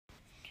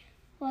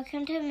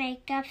Welcome to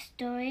Make Up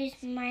Stories.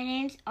 My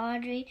name's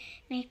Audrey.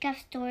 Make Up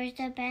Stories,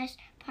 the best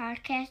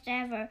podcast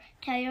ever.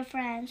 Tell your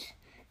friends.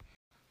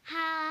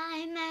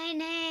 Hi, my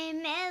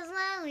name is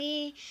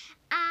Lily.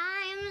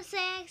 I'm 6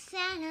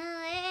 and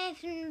I live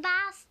in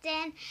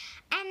Boston.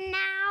 And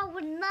now I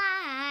would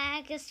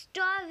like a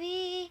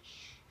story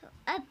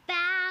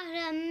about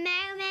a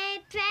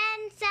mermaid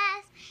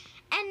princess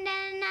and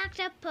an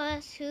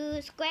octopus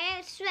who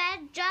scrapes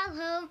red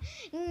jello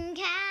and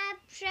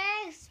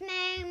captures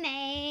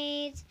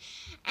mermaids.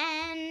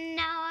 And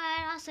now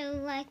I'd also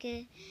like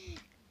an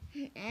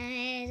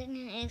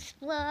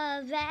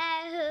explorer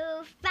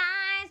who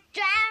finds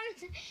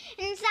gems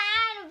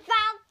inside a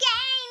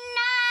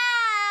volcano.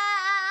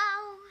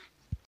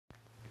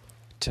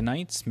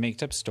 Tonight's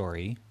made-up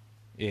story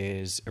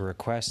is a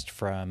request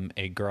from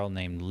a girl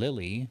named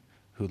Lily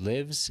who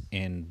lives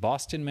in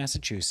Boston,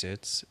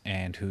 Massachusetts,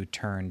 and who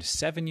turned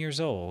 7 years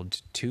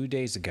old 2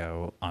 days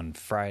ago on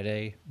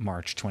Friday,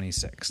 March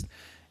 26th.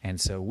 And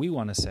so we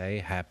want to say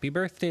happy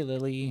birthday,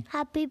 Lily.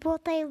 Happy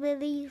birthday,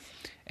 Lily.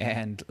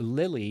 And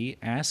Lily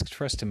asked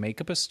for us to make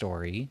up a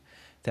story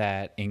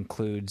that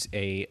includes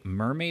a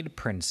mermaid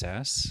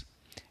princess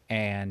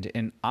and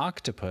an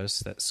octopus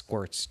that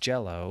squirts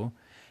jello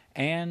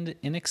and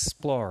an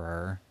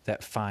explorer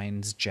that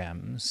finds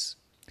gems.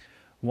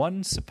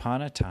 Once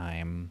upon a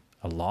time,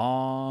 a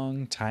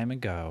long time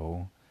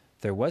ago,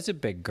 there was a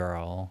big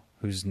girl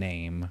whose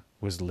name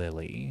was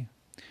Lily.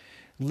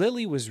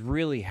 Lily was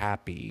really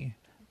happy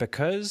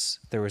because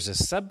there was a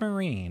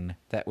submarine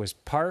that was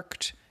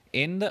parked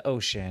in the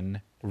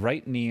ocean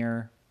right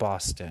near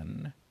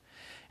Boston.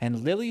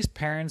 And Lily's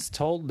parents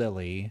told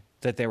Lily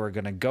that they were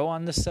going to go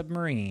on the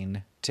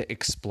submarine to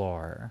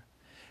explore.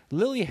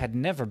 Lily had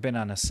never been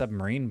on a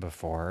submarine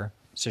before,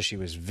 so she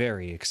was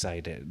very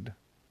excited.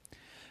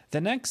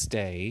 The next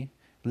day,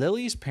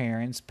 Lily's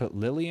parents put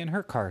Lily in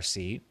her car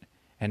seat,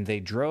 and they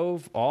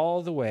drove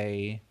all the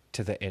way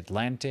to the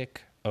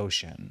Atlantic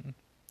Ocean.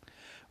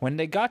 When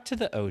they got to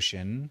the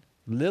ocean,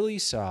 Lily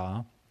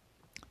saw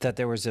that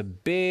there was a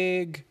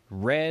big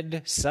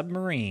red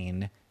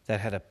submarine that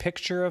had a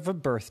picture of a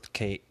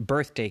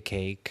birthday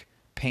cake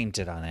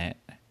painted on it.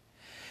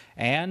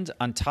 And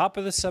on top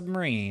of the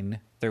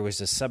submarine, there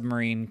was a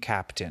submarine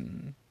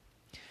captain.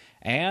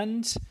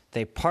 And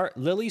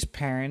Lily's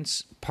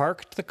parents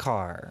parked the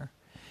car.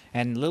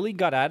 And Lily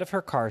got out of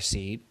her car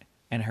seat,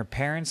 and her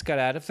parents got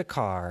out of the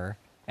car,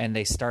 and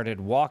they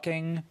started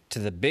walking to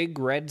the big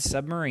red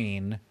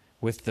submarine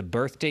with the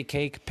birthday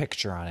cake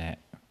picture on it.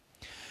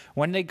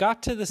 When they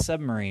got to the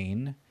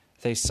submarine,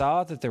 they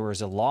saw that there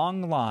was a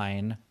long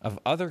line of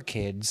other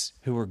kids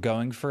who were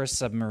going for a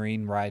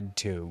submarine ride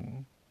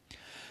too.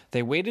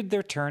 They waited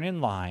their turn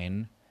in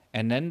line,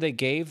 and then they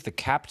gave the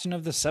captain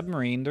of the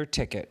submarine their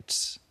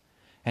tickets.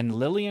 And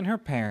Lily and her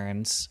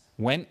parents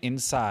went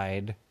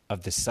inside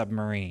of the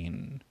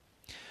submarine.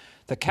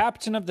 The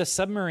captain of the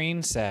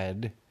submarine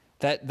said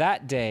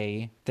that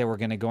day they were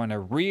going to go on a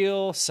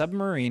real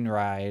submarine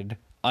ride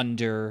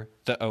under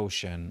the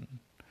ocean,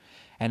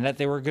 and that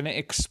they were going to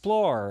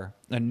explore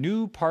a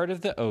new part of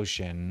the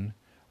ocean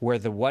where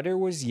the water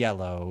was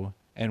yellow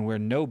and where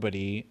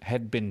nobody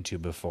had been to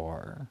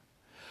before.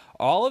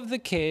 All of the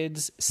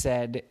kids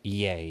said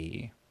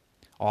yay.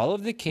 All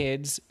of the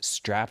kids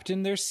strapped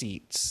in their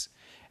seats,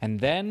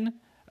 and then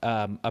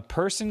a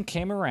person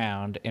came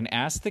around and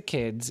asked the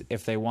kids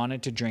if they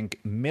wanted to drink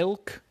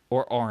milk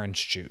or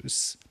orange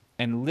juice,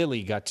 and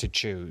Lily got to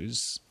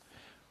choose.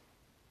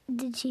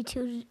 Did she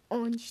choose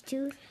orange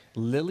juice?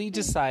 Lily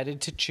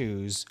decided to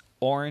choose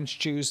orange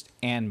juice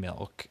and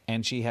milk,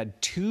 and she had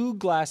 2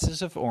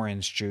 glasses of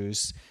orange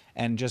juice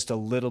and just a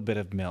little bit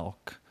of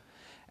milk.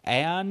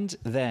 And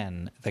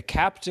then the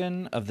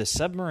captain of the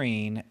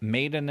submarine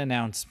made an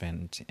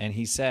announcement, and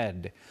he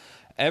said,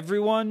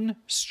 "Everyone,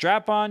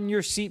 strap on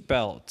your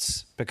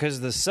seatbelts, because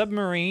the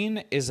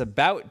submarine is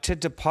about to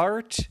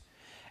depart,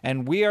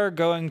 and we are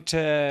going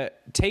to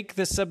take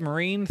the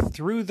submarine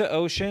through the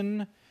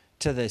ocean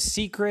to the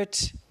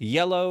secret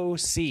Yellow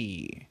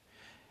Sea."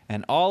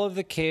 And all of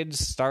the kids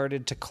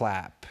started to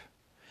clap.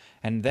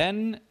 And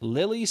then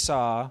Lily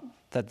saw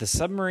that the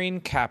submarine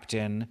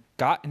captain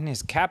got in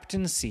his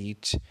captain's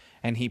seat,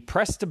 and he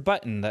pressed a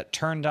button that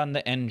turned on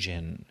the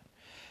engine.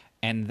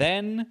 And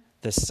then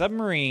the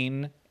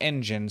submarine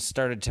engine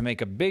started to make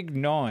a big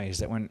noise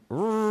that went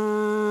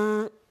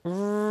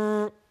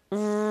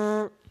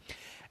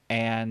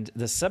and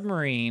the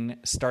submarine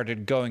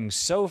started going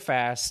so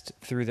fast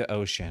through the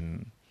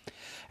ocean.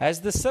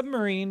 As the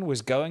submarine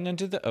was going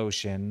into the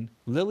ocean,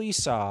 Lily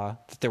saw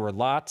that there were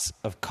lots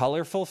of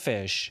colorful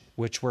fish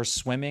which were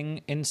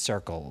swimming in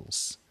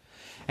circles.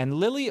 And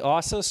Lily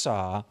also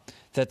saw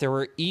that there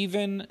were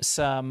even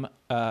some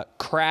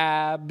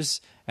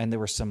crabs, and there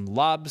were some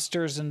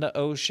lobsters in the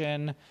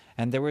ocean,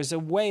 and there was a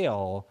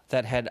whale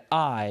that had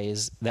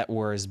eyes that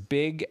were as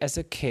big as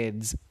a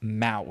kid's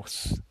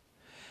mouth.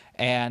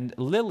 And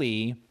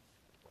Lily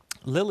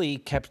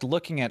kept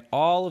looking at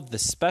all of the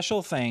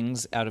special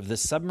things out of the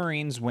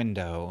submarine's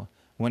window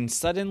when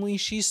suddenly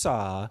she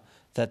saw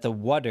that the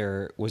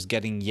water was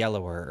getting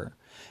yellower.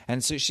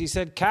 And so she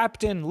said,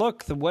 "Captain,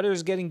 look, the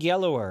water's getting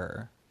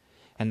yellower."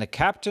 And the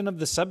captain of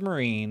the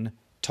submarine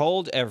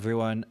told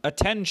everyone,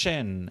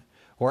 "Attention,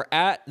 we're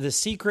at the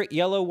secret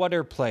yellow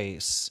water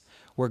place.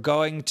 We're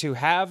going to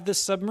have the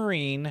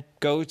submarine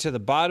go to the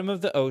bottom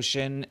of the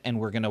ocean, and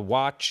we're going to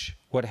watch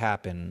what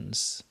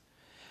happens."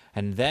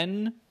 And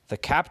then the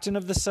captain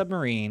of the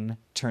submarine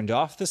turned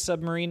off the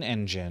submarine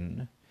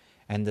engine,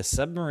 and the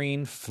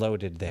submarine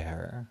floated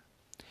there.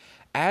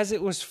 As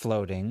it was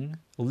floating,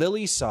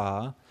 Lily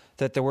saw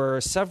that there were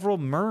several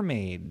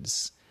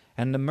mermaids,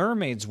 and the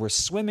mermaids were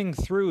swimming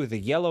through the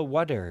yellow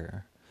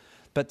water.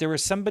 But there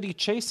was somebody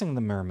chasing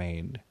the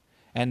mermaid,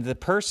 and the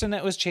person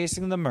that was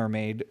chasing the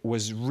mermaid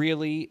was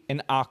really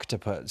an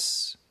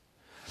octopus.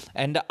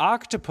 And the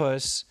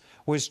octopus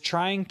was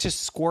trying to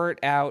squirt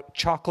out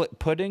chocolate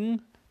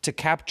pudding to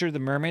capture the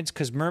mermaids,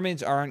 because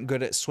mermaids aren't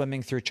good at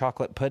swimming through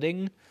chocolate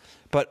pudding.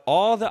 But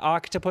all the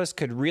octopus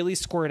could really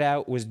squirt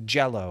out was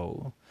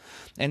Jell-O.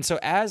 And so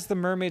as the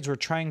mermaids were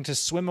trying to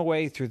swim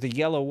away through the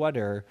yellow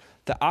water,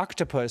 the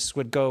octopus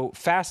would go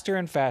faster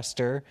and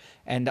faster,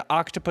 and the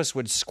octopus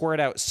would squirt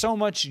out so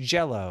much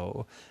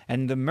Jell-O,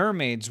 and the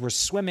mermaids were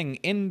swimming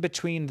in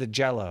between the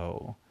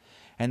Jell-O.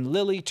 And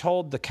Lily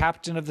told the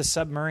captain of the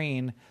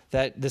submarine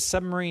that the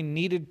submarine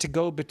needed to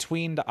go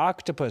between the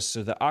octopus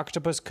so the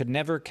octopus could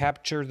never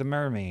capture the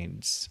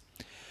mermaids.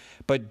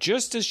 But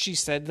just as she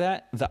said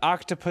that, the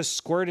octopus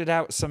squirted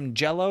out some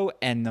Jell-O,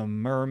 and the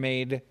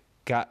mermaid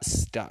got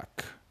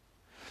stuck.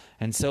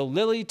 And so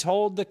Lily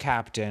told the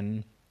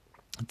captain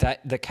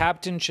that the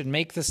captain should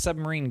make the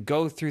submarine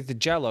go through the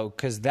Jell-O,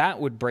 because that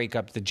would break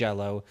up the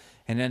Jell-O,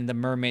 and then the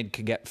mermaid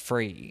could get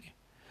free.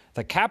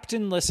 The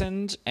captain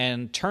listened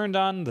and turned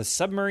on the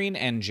submarine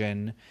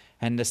engine,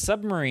 and the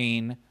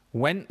submarine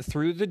went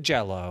through the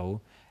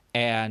Jell-O,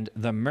 and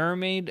the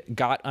mermaid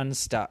got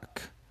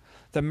unstuck.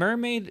 The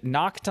mermaid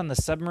knocked on the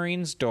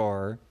submarine's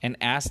door and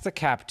asked the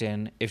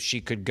captain if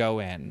she could go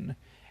in.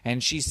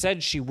 And she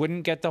said she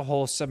wouldn't get the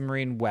whole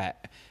submarine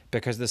wet,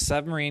 because the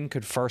submarine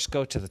could first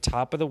go to the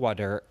top of the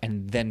water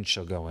and then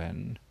she'll go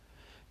in.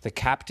 The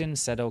captain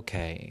said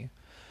okay.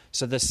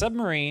 So the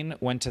submarine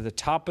went to the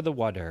top of the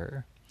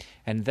water,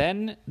 and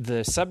then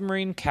the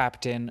submarine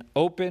captain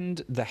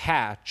opened the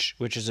hatch,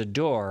 which is a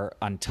door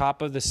on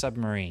top of the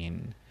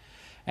submarine.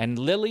 And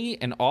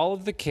Lily and all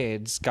of the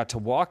kids got to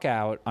walk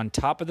out on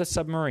top of the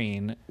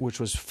submarine, which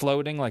was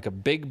floating like a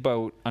big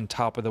boat on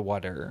top of the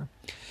water.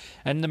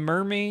 And the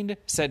mermaid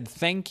said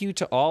thank you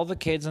to all the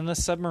kids on the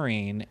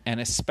submarine, and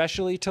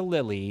especially to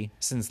Lily,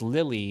 since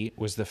Lily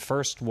was the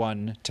first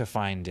one to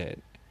find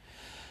it.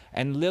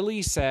 And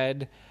Lily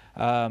said,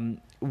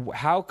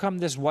 how come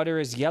this water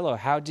is yellow?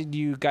 How did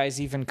you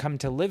guys even come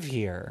to live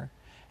here?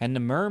 And the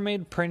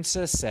mermaid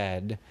princess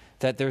said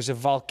that there's a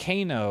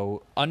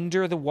volcano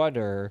under the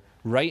water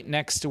right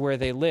next to where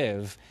they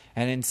live,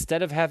 and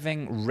instead of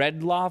having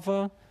red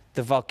lava,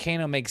 the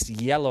volcano makes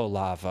yellow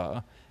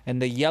lava. And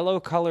the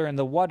yellow color in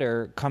the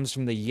water comes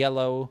from the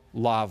yellow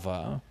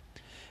lava.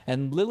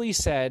 And Lily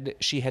said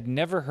she had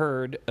never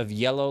heard of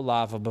yellow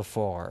lava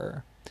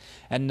before.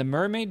 And the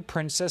mermaid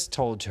princess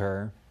told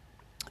her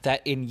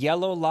that in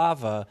yellow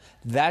lava,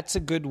 that's a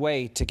good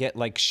way to get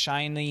like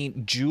shiny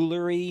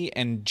jewelry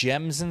and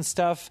gems and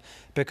stuff,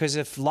 because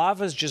if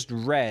lava's just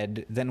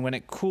red, then when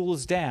it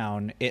cools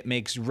down, it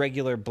makes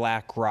regular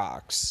black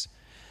rocks.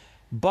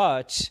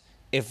 But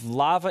if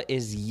lava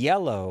is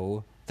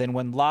yellow, then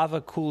when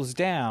lava cools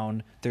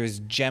down, there's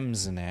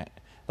gems in it.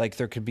 Like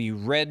there could be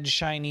red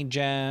shiny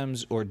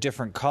gems or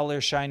different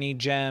color shiny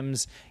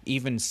gems,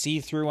 even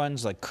see-through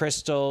ones like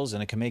crystals,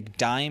 and it can make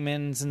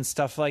diamonds and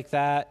stuff like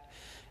that.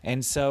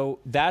 And so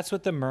that's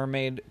what the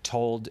mermaid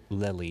told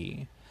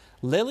Lily.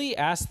 Lily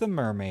asked the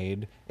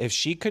mermaid if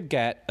she could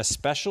get a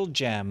special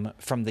gem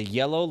from the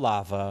yellow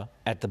lava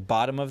at the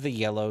bottom of the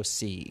yellow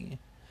sea.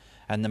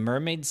 And the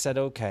mermaid said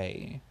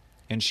okay.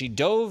 And she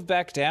dove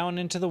back down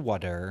into the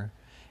water,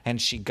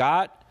 and she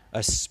got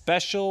a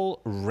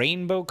special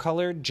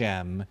rainbow-colored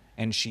gem,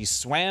 and she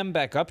swam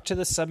back up to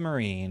the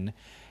submarine,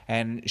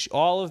 and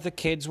all of the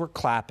kids were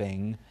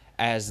clapping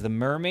as the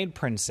mermaid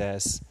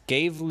princess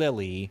gave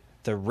Lily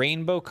the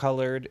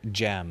rainbow-colored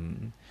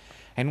gem.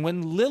 And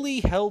when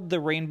Lily held the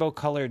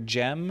rainbow-colored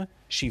gem,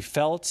 she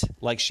felt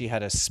like she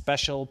had a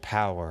special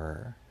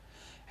power.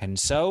 And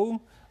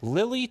so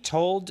Lily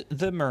told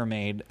the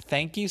mermaid,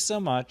 thank you so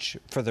much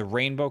for the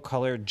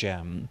rainbow-colored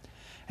gem.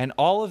 And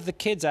all of the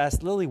kids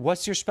asked Lily,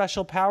 what's your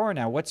special power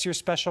now? What's your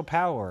special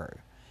power?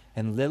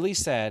 And Lily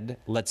said,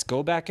 let's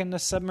go back in the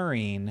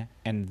submarine,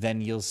 and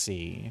then you'll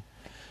see.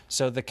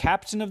 So the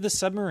captain of the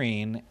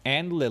submarine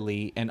and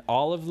Lily and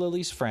all of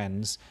Lily's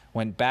friends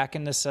went back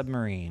in the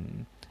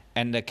submarine.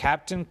 And the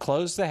captain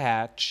closed the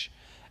hatch,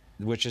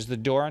 which is the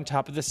door on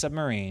top of the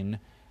submarine,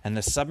 and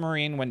the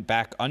submarine went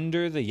back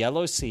under the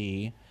yellow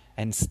sea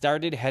and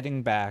started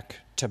heading back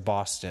to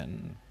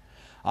Boston.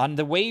 On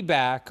the way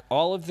back,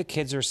 all of the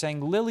kids are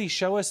saying, Lily,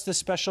 show us the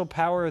special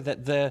power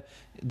that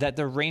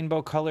the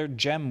rainbow-colored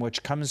gem,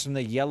 which comes from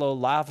the yellow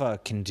lava,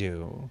 can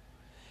do.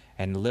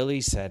 And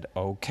Lily said,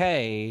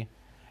 okay.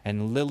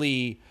 And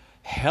Lily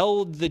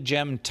held the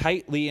gem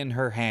tightly in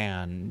her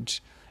hand.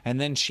 And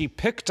then she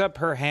picked up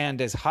her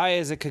hand as high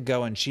as it could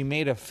go, and she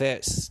made a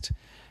fist.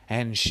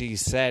 And she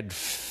said,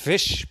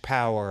 "Fish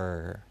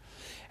power."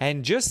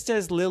 And just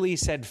as Lily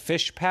said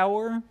fish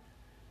power,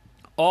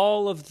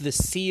 all of the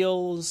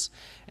seals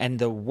and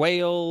the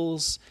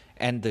whales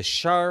and the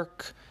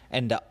shark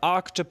and the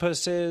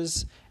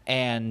octopuses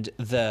and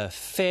the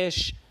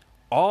fish,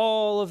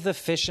 all of the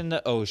fish in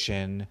the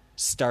ocean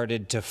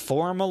started to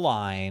form a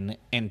line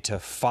and to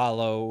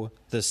follow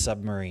the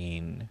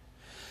submarine.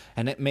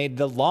 And it made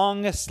the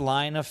longest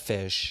line of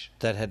fish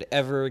that had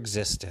ever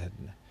existed.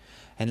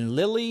 And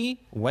Lily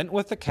went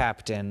with the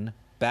captain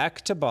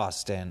back to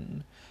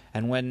Boston,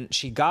 and when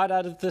she got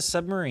out of the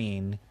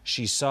submarine,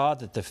 she saw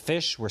that the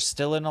fish were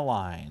still in a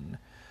line.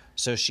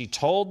 So she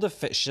told the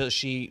fish,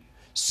 she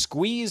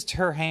squeezed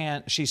her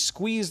hand, she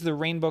squeezed the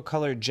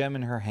rainbow-colored gem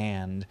in her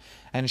hand,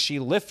 and she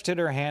lifted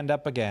her hand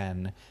up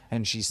again,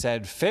 and she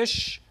said,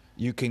 "Fish,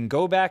 you can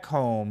go back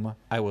home.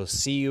 I will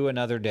see you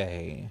another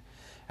day."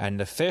 And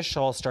the fish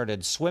all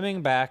started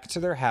swimming back to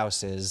their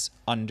houses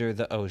under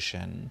the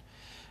ocean.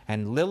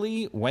 And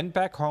Lily went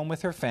back home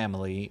with her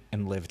family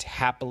and lived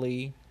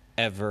happily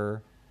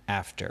ever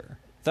after.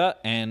 The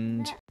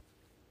end.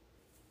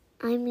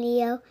 I'm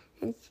Leo,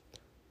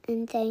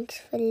 and thanks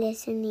for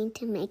listening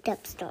to Make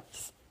Up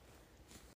Stories.